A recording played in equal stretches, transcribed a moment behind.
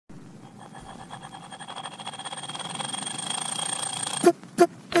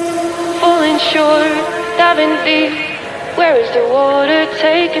diving deep. Where is the water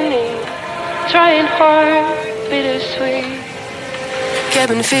taking me? Trying hard, bittersweet.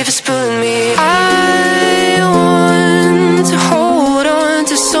 Cabin fever's pulling me. I want to hold on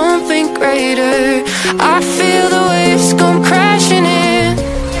to something greater. I feel the waves come crashing in.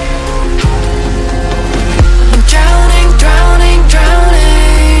 I'm drowning, drowning, drowning.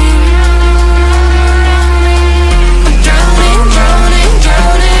 I'm drowning, drowning,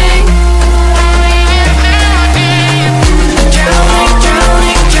 drowning. I'm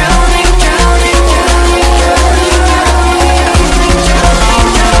drowning, drowning, drowning, drowning, drowning,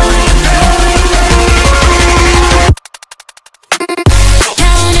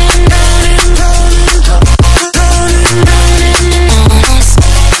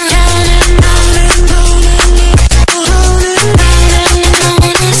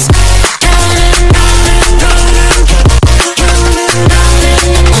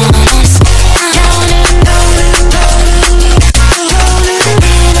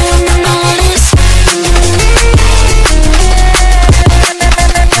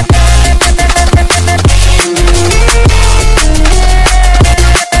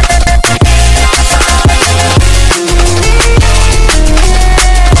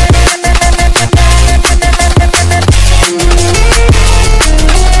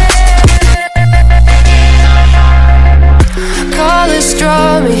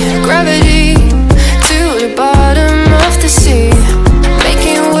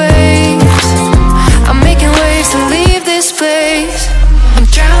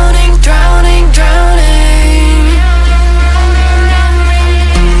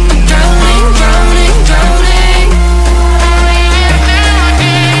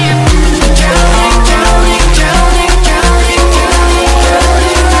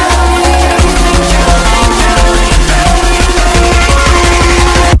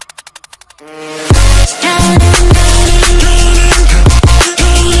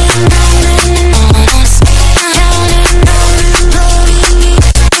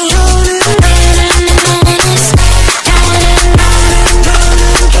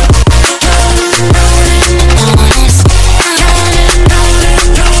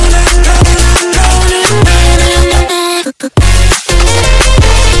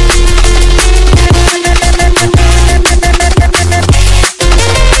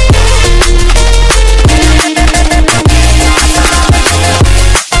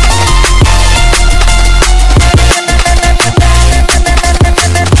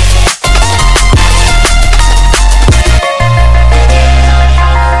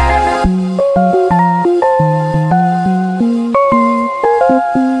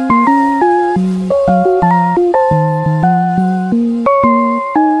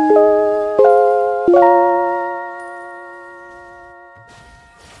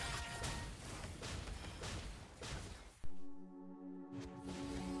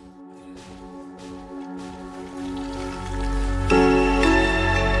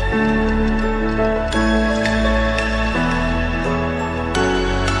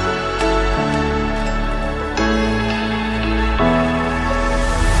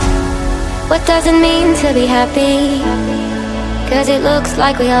 What does it mean to be happy? Cause it looks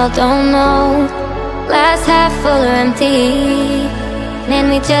like we all don't know. Glass half full or empty, man,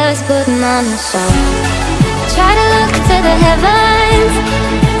 we just putting on a show. Try to look to the heavens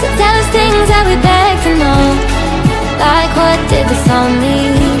to tell us things that we beg to know. Like, what did this all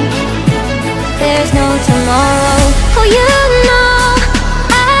mean? There's no tomorrow. Oh, you know,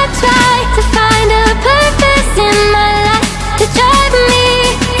 I try to find a purpose in my life to drive me,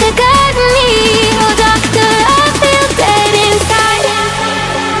 to guide me. Oh, doctor, I feel dead inside.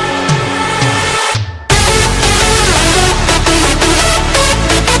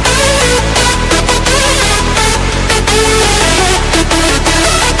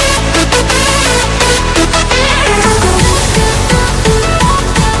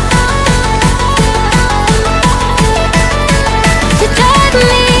 To drive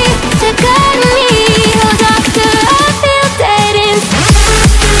me, to guide me. Oh, doctor, I feel dead inside.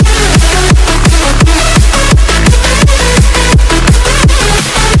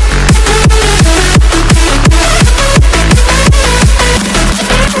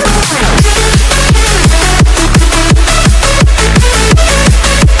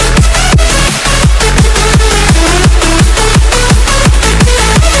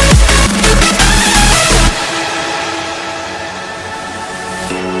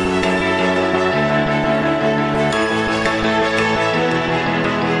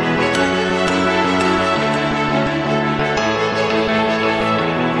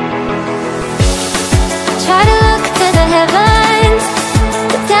 Try to look to the heavens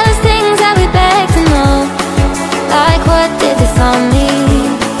to tell us things that we beg to know.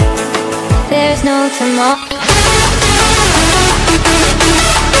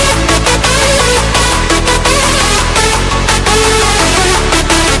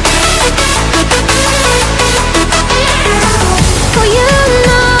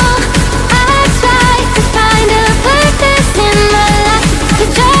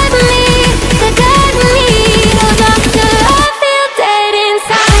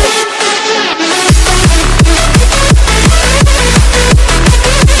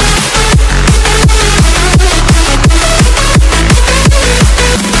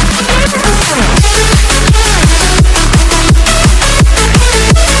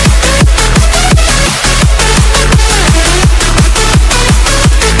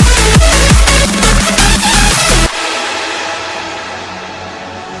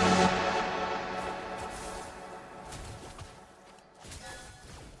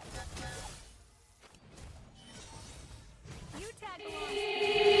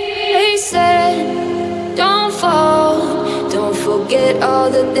 forget all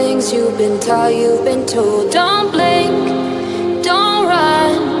the things you've been taught, you've been told. Don't blink, don't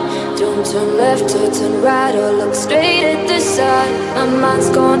run, don't turn left or turn right or look straight at the sun. My mind's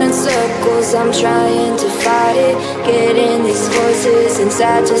going in circles, I'm trying to fight it. Getting these voices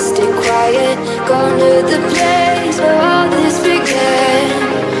inside to stay quiet. Gone to the place where all this began.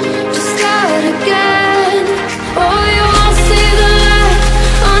 Just start again. Oh, you won't see the light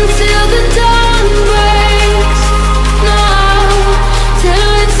until the dawn breaks. No,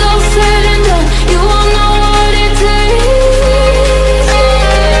 till it's all said and done, you won't know what it takes.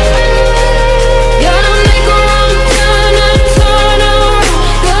 Gotta make a wrong turn and turn around.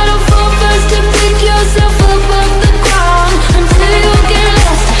 Gotta fall fast to pick yourself up off the ground. Until you get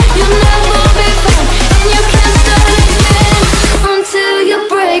lost, you'll never be found. And you can't start again until you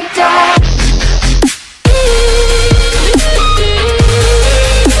break down.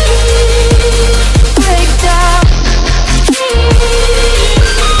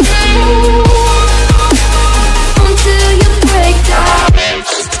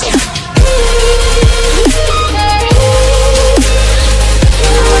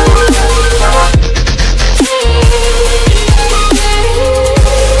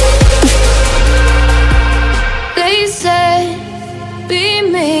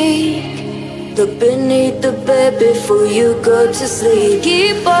 Look beneath the bed before you go to sleep.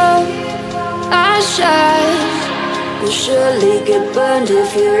 Keep on, I shine. You'll surely get burned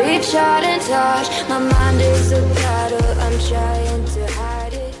if you reach out and touch. My mind is a battle, I'm trying to hide.